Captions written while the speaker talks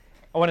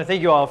I want to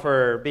thank you all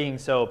for being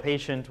so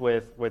patient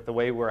with the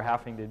way we're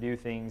having to do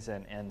things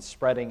and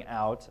spreading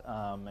out.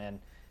 And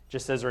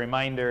just as a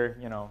reminder,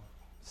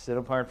 sit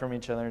apart from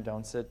each other.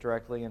 Don't sit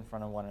directly in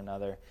front of one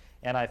another.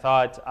 And I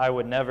thought I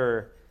would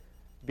never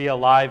be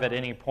alive at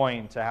any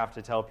point to have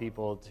to tell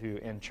people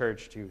in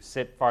church to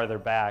sit farther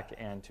back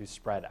and to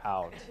spread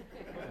out.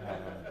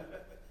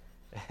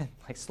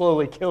 It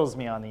slowly kills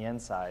me on the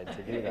inside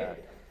to do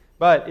that.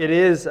 But it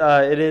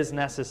is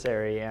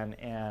necessary and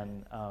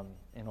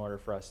in order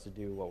for us to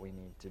do what we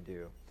need to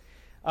do.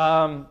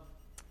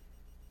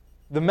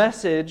 The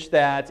message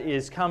that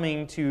is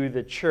coming to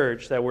the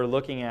church that we're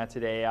looking at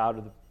today out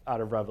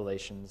of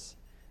Revelations,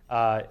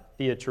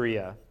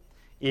 Thyatira,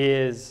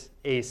 is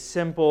a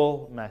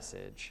simple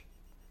message.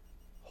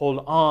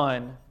 Hold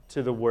on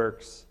to the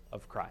works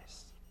of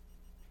Christ.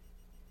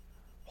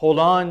 Hold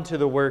on to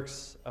the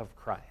works of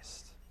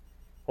Christ.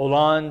 Hold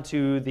on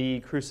to the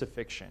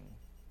crucifixion.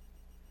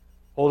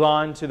 Hold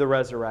on to the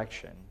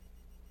resurrection.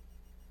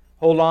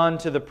 Hold on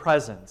to the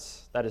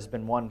presence that has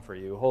been won for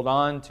you. Hold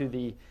on to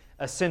the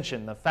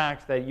ascension, the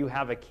fact that you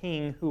have a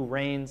king who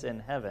reigns in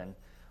heaven.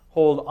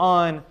 Hold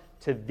on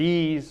to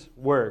these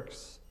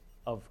works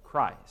of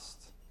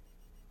Christ.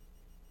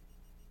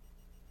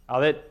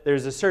 Now,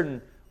 there's a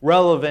certain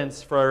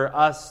relevance for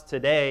us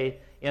today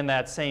in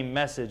that same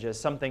message as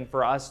something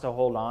for us to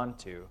hold on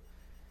to.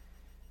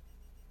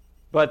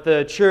 But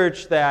the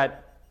church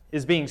that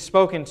is being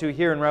spoken to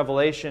here in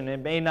Revelation,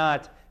 it may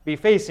not be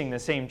facing the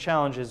same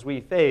challenges we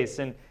face.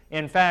 And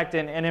in fact,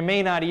 and it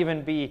may not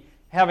even be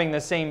having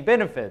the same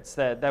benefits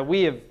that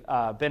we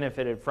have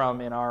benefited from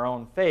in our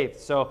own faith.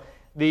 So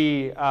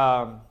the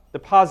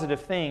positive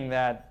thing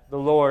that the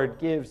Lord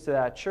gives to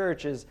that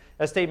church is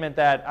a statement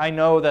that I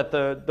know that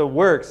the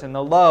works and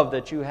the love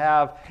that you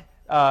have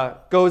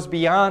goes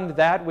beyond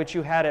that which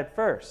you had at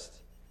first.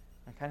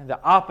 Kind of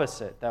the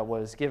opposite that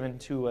was given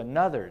to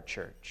another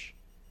church.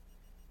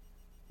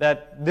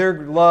 That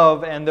their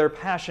love and their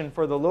passion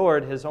for the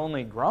Lord has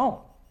only grown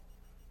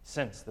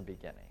since the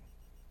beginning.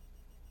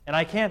 And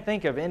I can't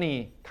think of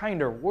any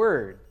kinder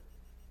word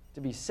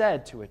to be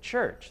said to a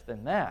church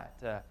than that.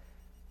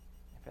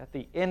 If at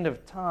the end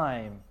of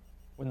time,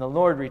 when the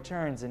Lord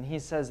returns and He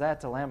says that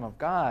to Lamb of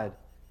God,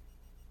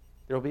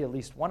 there will be at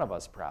least one of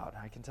us proud.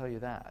 I can tell you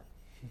that.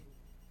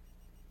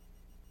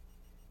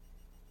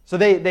 So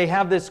they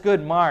have this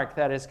good mark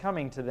that is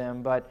coming to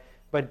them, but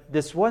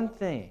this one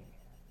thing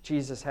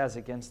Jesus has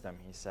against them,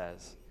 he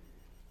says,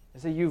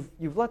 is that you've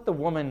let the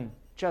woman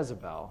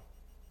Jezebel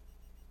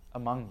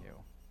among you.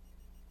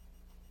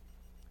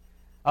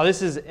 Now,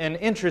 this is an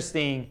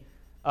interesting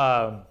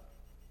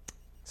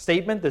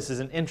statement. This is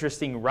an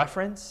interesting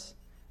reference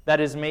that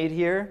is made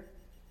here.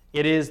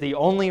 It is the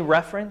only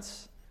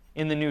reference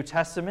in the New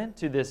Testament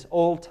to this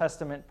Old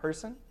Testament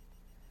person.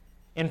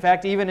 In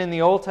fact, even in the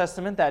Old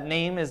Testament, that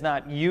name is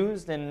not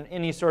used in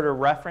any sort of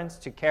reference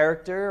to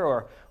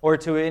character or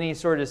to any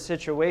sort of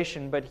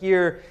situation, but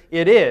here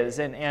it is.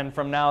 And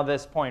from now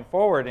this point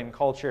forward in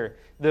culture,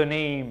 the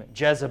name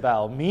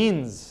Jezebel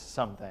means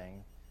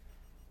something.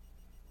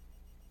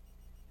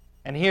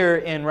 And here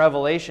in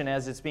Revelation,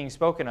 as it's being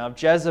spoken of,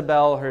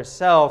 Jezebel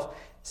herself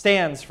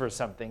stands for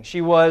something.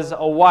 She was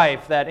a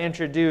wife that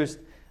introduced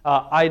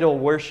idol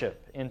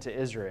worship into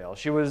Israel.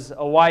 She was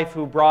a wife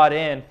who brought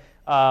in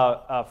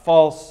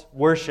false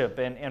worship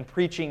and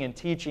preaching and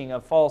teaching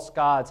of false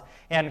gods,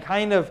 and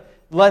kind of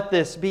let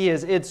this be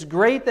as it's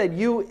great that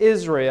you,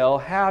 Israel,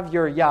 have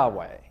your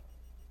Yahweh,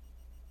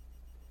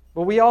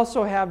 but we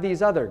also have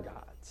these other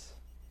gods.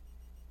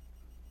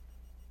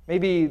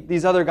 Maybe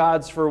these other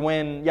gods for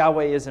when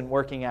Yahweh isn't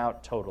working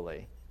out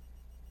totally,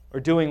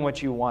 or doing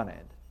what you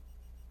wanted,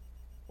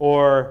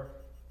 or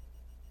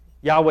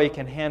Yahweh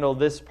can handle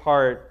this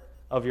part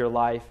of your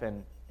life,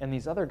 and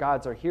these other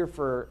gods are here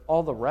for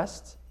all the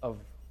rest of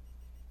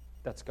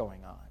that's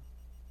going on.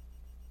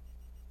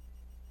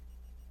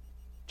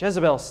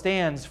 Jezebel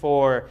stands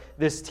for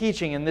this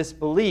teaching and this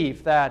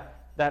belief that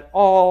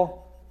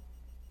all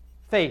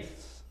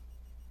faiths,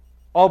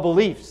 all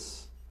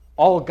beliefs,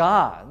 all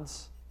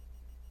gods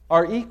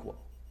are equal.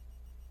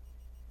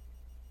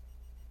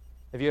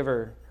 Have you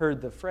ever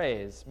heard the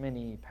phrase,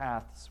 many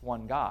paths,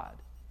 one God?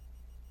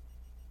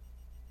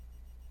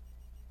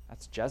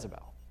 That's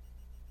Jezebel.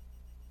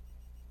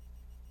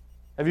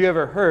 Have you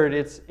ever heard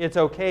it's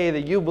okay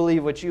that you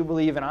believe what you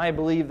believe and I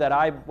believe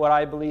what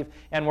I believe,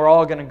 and we're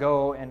all going to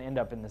go and end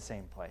up in the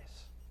same place?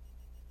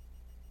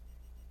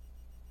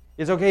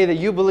 It's okay that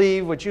you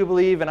believe what you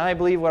believe and I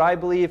believe what I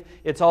believe.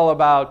 It's all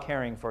about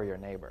caring for your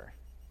neighbor.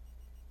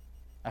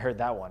 I heard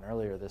that one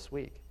earlier this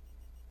week.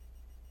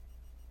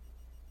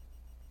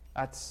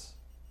 That's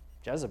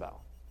Jezebel.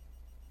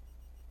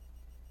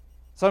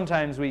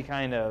 Sometimes we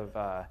kind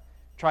of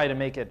try to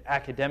make it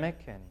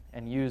academic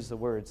and use the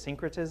word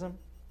syncretism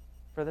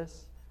for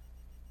this.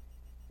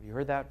 Have you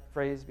heard that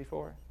phrase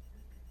before?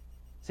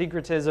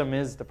 Syncretism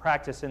is the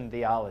practice in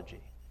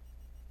theology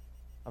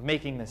of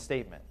making the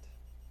statement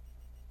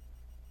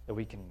that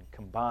we can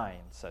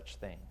combine such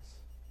things.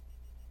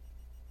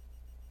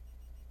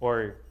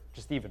 Or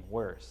just even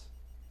worse,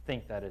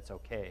 think that it's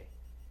okay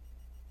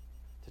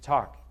to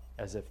talk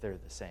as if they're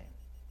the same.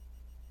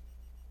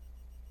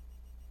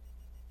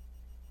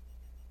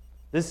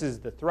 This is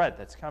the threat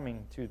that's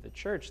coming to the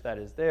church that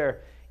is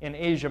there in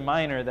Asia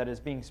Minor that is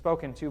being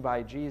spoken to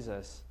by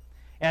Jesus.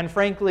 And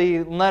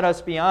frankly, let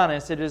us be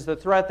honest, it is the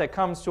threat that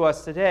comes to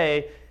us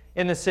today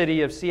in the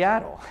city of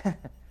Seattle,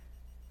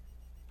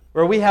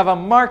 where we have a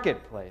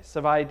marketplace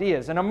of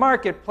ideas and a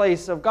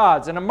marketplace of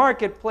gods and a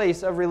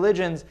marketplace of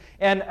religions,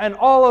 and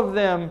all of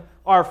them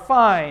are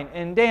fine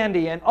and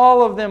dandy, and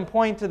all of them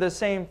point to the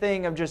same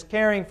thing of just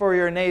caring for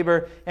your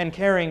neighbor and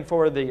caring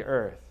for the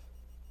earth.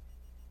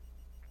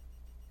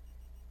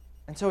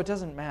 And so it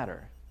doesn't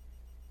matter.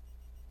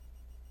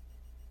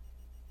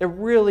 It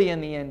really,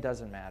 in the end,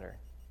 doesn't matter.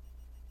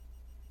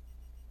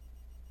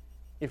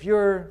 If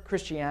your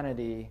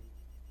Christianity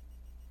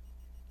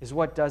is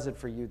what does it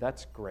for you,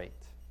 that's great.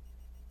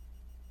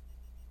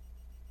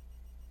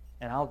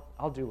 And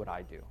I'll do what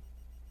I do.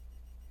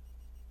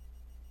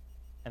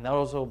 And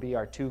those will be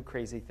our two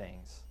crazy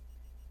things.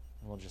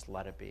 And we'll just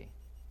let it be.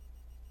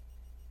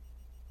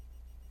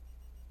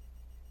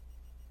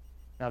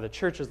 Now, the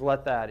church has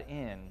let that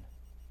in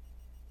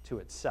to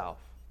itself.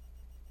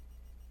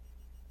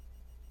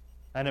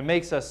 And it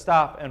makes us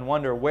stop and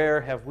wonder,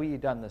 where have we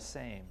done the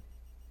same?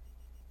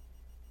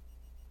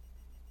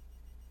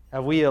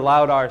 Have we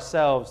allowed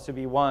ourselves to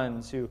be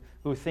ones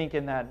who think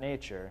in that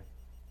nature?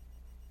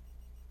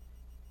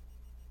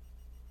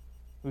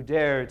 Who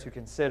dare to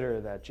consider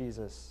that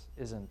Jesus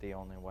isn't the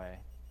only way,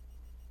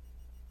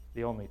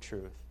 the only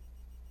truth,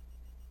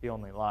 the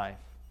only life?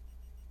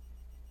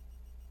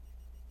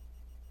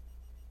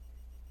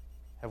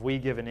 Have we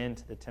given in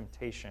to the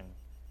temptation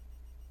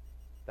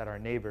that our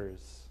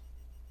neighbors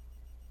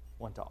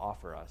want to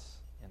offer us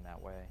in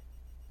that way?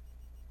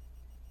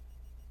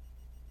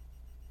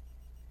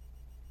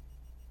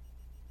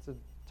 It's a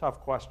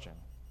tough question.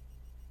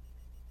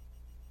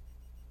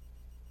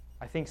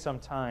 I think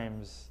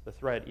sometimes the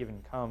threat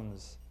even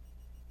comes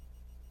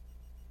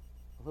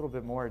a little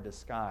bit more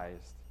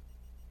disguised.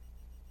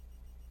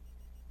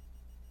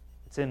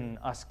 It's in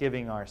us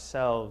giving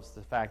ourselves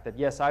the fact that,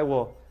 yes, I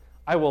will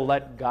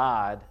let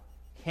God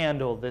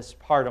handle this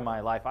part of my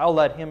life. I'll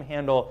let Him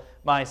handle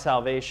my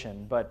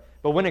salvation. But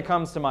when it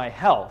comes to my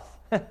health,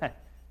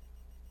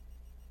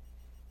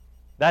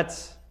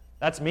 that's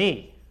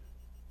me.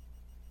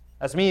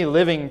 That's me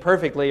living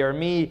perfectly, or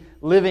me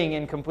living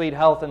in complete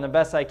health and the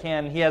best I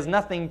can. He has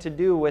nothing to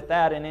do with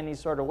that in any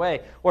sort of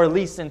way, or at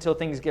least until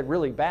things get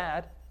really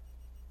bad.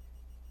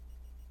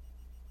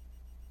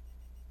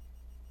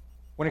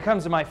 When it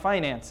comes to my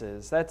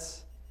finances,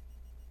 that's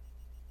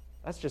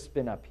just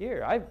been up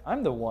here.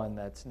 I'm the one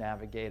that's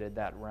navigated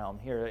that realm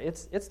here.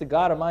 It's the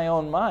God of my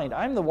own mind.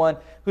 I'm the one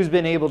who's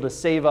been able to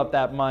save up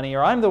that money,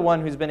 or I'm the one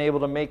who's been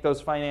able to make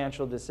those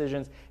financial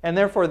decisions, and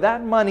therefore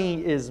that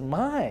money is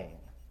mine.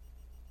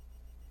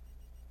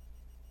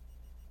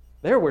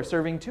 There we're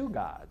serving two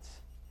gods,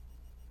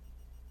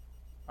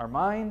 our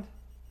mind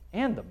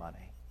and the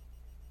money,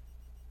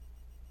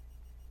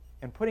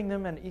 and putting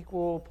them in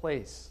equal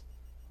place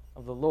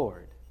of the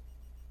Lord.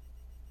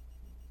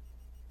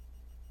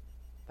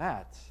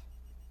 That's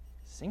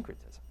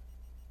syncretism.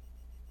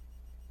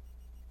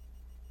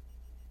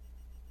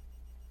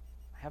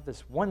 I have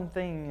this one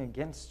thing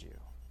against you,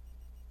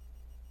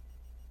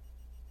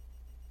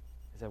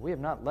 is that we have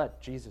not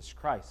let Jesus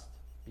Christ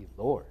be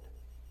Lord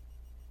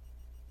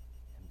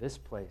in this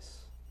place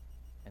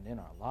and in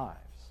our lives.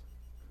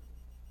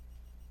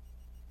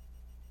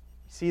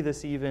 We see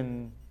this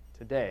even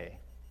today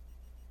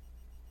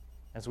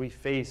as we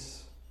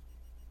face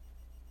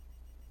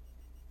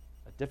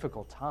a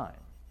difficult time,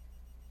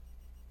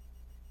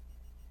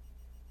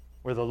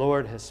 where the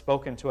Lord has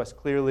spoken to us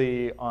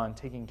clearly on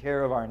taking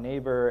care of our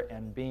neighbor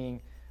and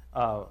being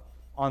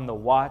on the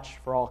watch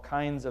for all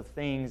kinds of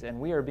things, and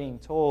we are being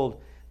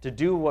told to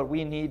do what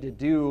we need to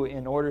do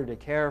in order to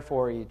care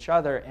for each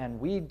other, and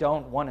we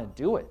don't want to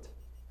do it.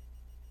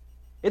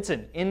 It's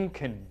an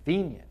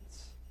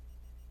inconvenience.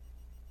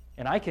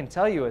 And I can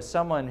tell you, as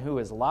someone who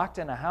is locked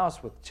in a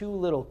house with two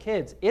little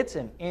kids, it's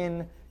an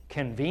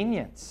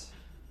inconvenience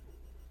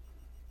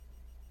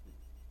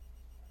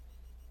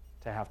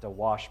to have to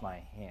wash my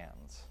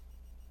hands,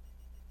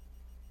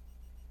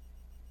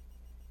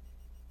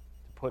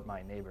 to put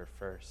my neighbor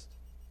first,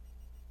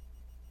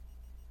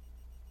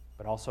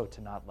 but also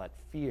to not let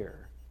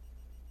fear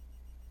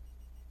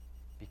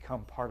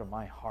become part of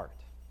my heart,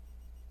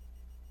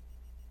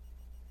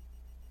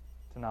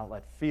 to not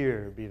let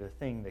fear be the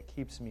thing that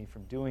keeps me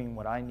from doing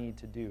what I need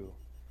to do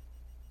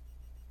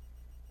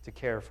to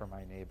care for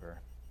my neighbor.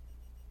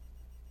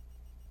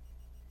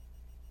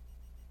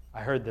 I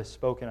heard this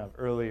spoken of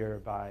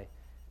earlier by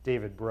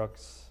David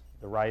Brooks,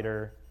 the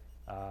writer,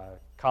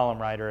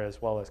 column writer,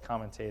 as well as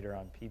commentator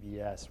on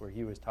PBS, where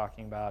he was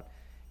talking about,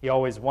 he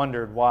always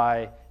wondered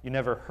why you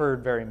never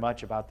heard very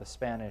much about the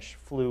Spanish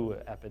flu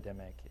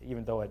epidemic,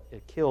 even though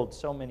it killed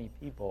so many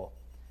people.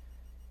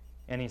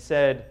 And he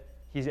said,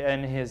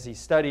 as he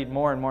studied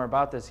more and more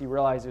about this, he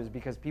realized it was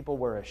because people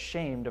were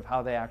ashamed of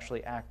how they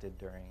actually acted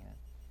during it.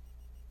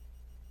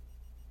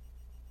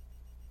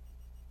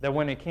 that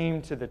when it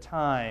came to the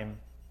time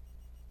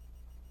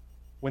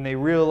when they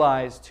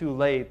realized too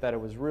late that it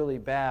was really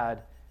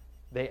bad,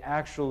 they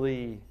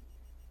actually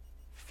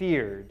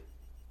feared,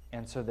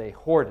 and so they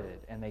hoarded,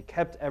 and they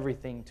kept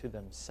everything to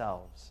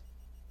themselves.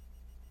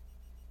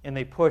 And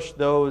they pushed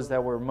those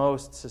that were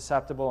most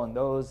susceptible and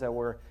those that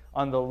were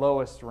on the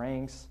lowest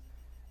ranks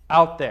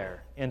out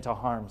there into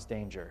harm's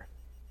danger.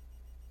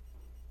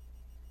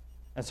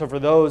 And so for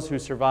those who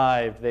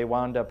survived, they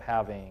wound up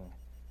having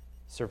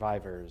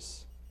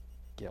survivor's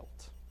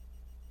guilt.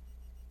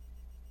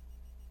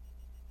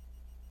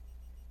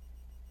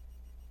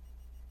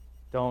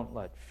 Don't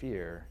let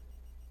fear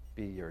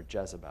be your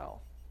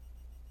Jezebel.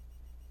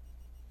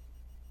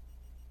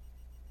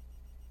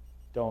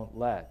 Don't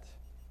let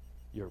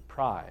your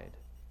pride,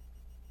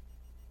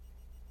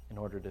 in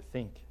order to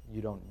think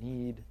you don't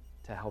need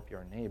to help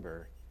your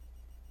neighbor,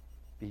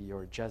 be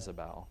your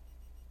Jezebel.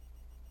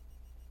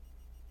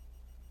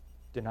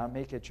 Do not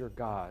make it your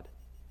God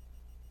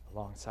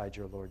alongside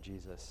your Lord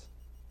Jesus.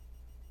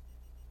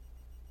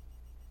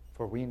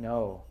 For we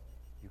know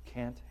you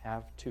can't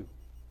have two.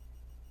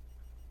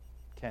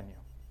 Can you?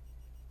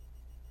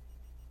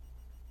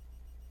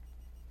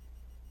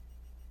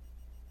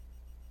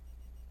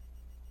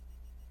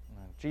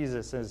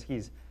 Jesus, as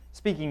he's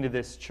speaking to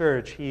this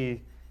church,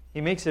 he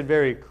makes it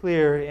very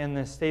clear in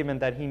this statement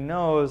that he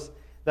knows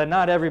that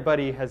not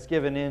everybody has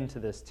given in to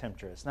this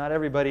temptress. Not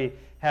everybody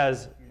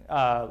has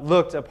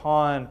looked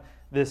upon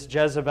this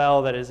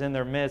Jezebel that is in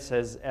their midst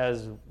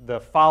as the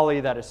folly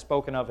that is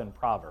spoken of in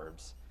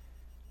Proverbs.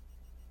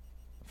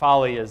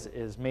 Folly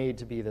is made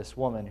to be this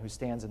woman who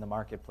stands in the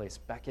marketplace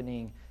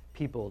beckoning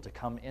people to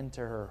come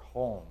into her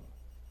home.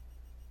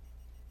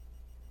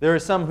 There are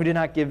some who did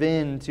not give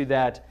in to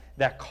that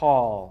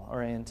call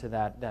or into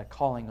that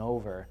calling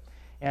over.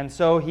 And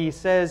so he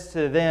says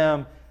to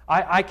them,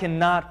 I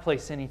cannot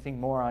place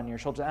anything more on your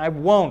shoulders. I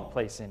won't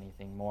place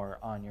anything more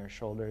on your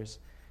shoulders.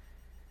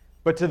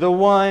 But to the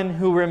one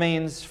who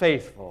remains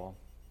faithful,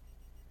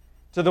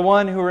 to the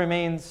one who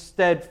remains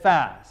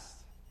steadfast,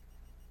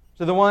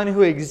 to the one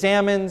who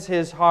examines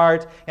his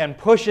heart and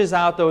pushes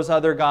out those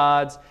other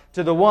gods,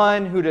 to the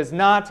one who does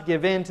not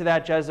give in to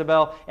that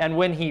Jezebel, and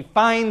when he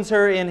finds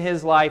her in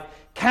his life,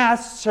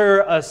 casts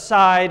her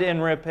aside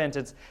in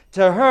repentance.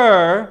 To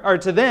her, or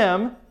to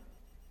them,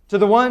 to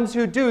the ones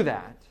who do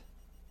that,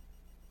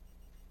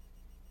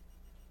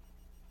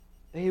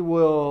 they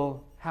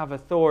will have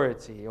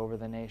authority over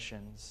the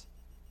nations.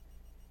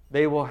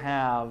 They will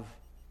have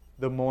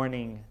the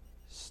morning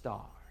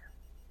star.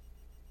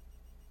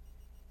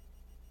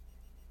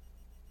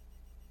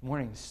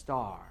 Morning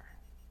star.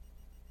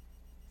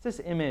 It's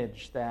this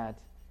image that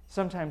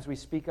sometimes we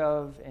speak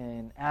of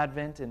in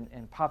Advent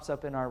and pops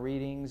up in our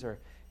readings or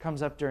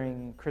comes up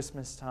during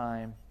Christmas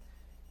time.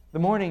 The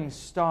morning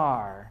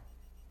star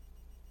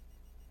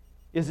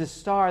is a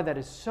star that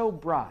is so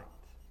bright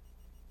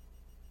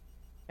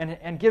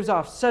and gives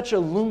off such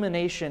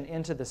illumination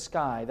into the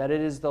sky that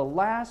it is the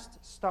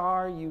last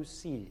star you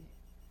see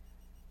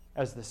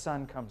as the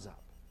sun comes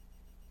up.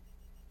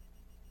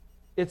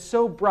 It's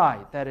so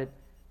bright that it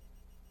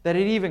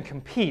even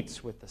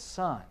competes with the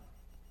sun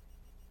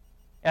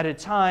at a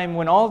time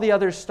when all the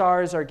other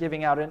stars are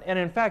giving out. And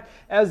in fact,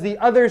 as the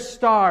other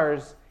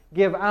stars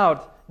give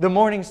out, the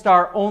morning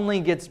star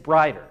only gets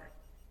brighter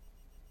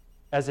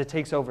as it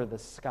takes over the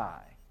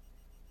sky.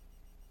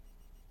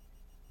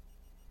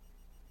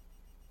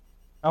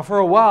 Now, for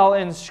a while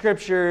in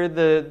Scripture,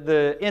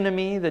 the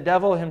enemy, the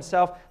devil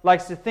himself,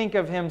 likes to think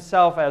of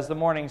himself as the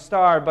morning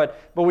star, but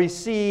we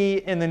see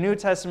in the New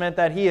Testament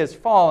that he has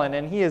fallen,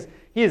 and he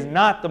is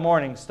not the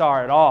morning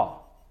star at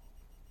all.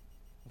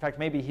 In fact,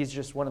 maybe he's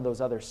just one of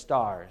those other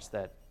stars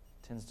that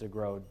tends to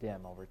grow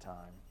dim over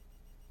time.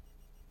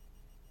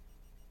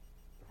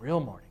 The real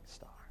morning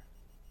star.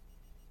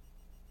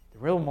 The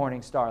real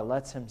morning star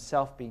lets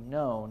himself be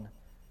known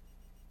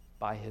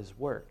by his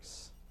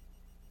works.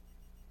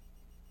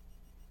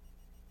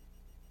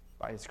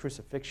 By his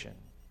crucifixion,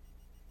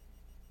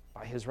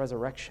 by his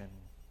resurrection,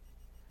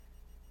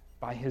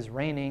 by his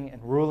reigning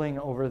and ruling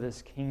over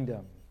this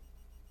kingdom,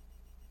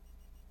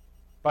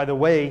 by the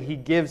way he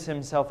gives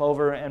himself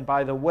over, and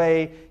by the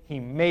way he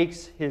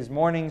makes his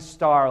morning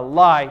star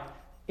light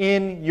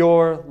in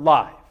your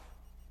life.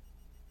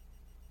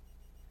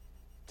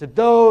 To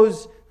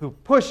those who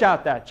push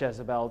out that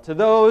Jezebel, to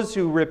those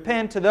who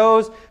repent, to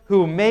those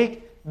who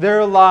make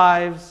their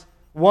lives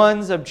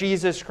ones of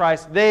Jesus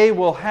Christ, they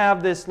will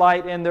have this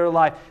light in their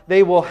life.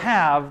 They will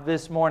have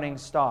this morning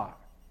star.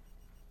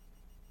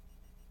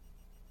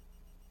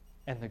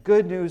 And the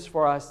good news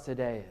for us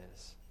today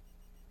is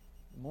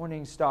the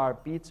morning star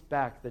beats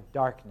back the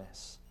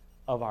darkness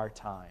of our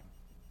time.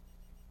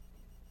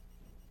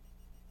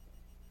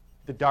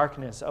 The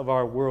darkness of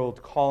our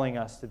world calling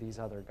us to these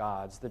other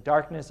gods. The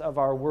darkness of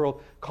our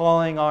world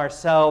calling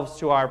ourselves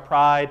to our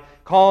pride,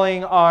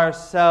 calling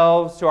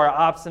ourselves to our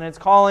obstinance,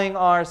 calling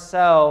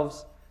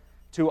ourselves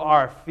to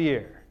our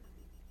fear.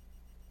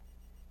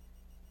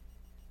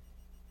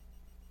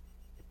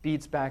 It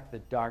beats back the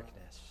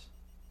darkness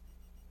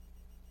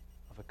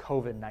of a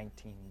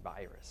COVID-19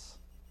 virus.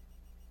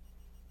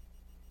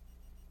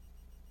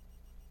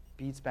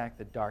 beats back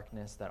the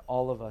darkness that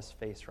all of us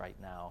face right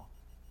now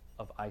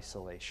of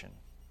isolation,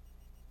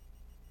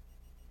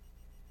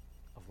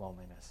 of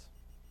loneliness,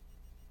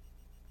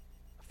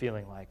 of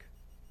feeling like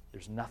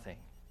there's nothing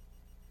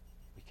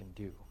we can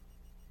do.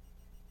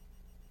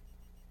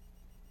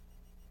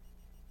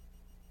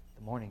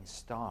 The morning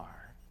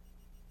star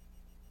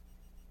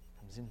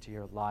comes into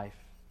your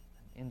life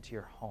and into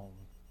your home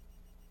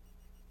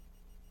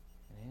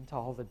and into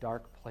all the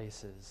dark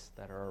places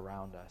that are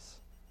around us,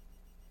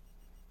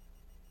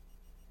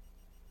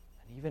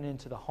 and even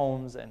into the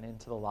homes and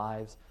into the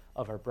lives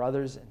of our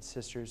brothers and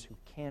sisters who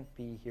can't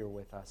be here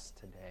with us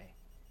today.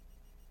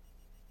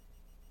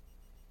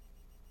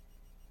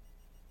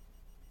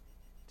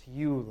 To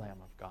you, Lamb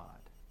of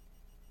God,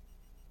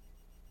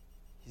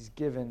 He's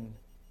given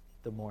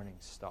the morning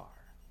star,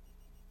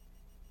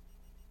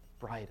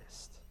 the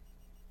brightest,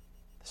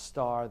 the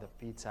star that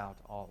beats out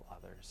all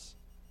others,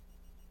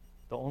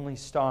 the only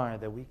star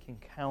that we can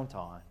count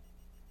on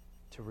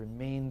to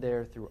remain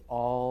there through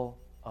all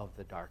of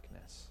the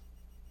darkness,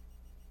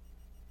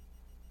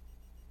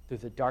 through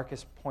the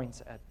darkest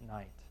points at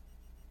night,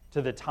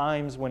 to the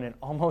times when it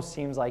almost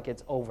seems like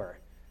it's over,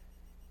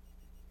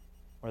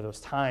 or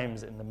those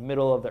times in the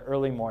middle of the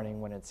early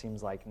morning when it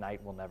seems like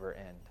night will never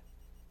end.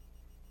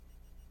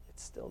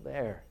 It's still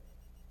there.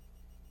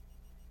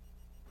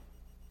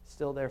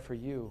 Still there for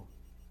you.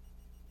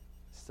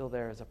 Still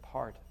there as a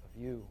part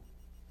of you.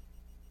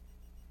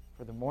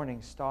 For the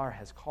morning star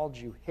has called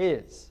you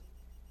His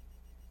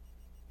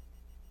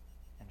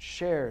and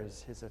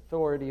shares His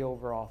authority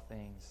over all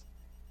things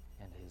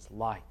and His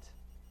light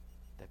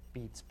that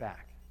beats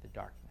back the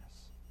darkness.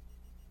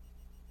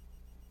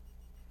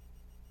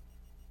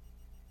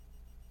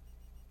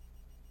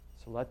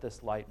 So let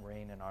this light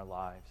reign in our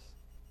lives.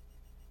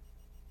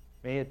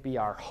 May it be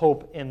our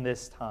hope in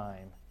this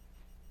time.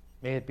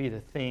 May it be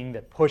the thing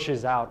that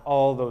pushes out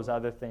all those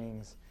other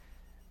things.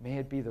 May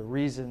it be the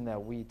reason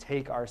that we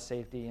take our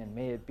safety, and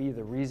may it be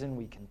the reason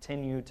we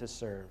continue to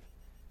serve.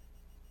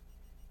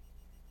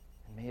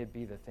 And may it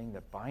be the thing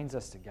that binds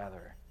us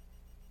together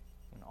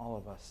when all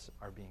of us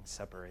are being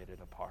separated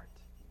apart.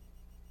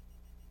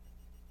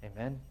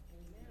 Amen.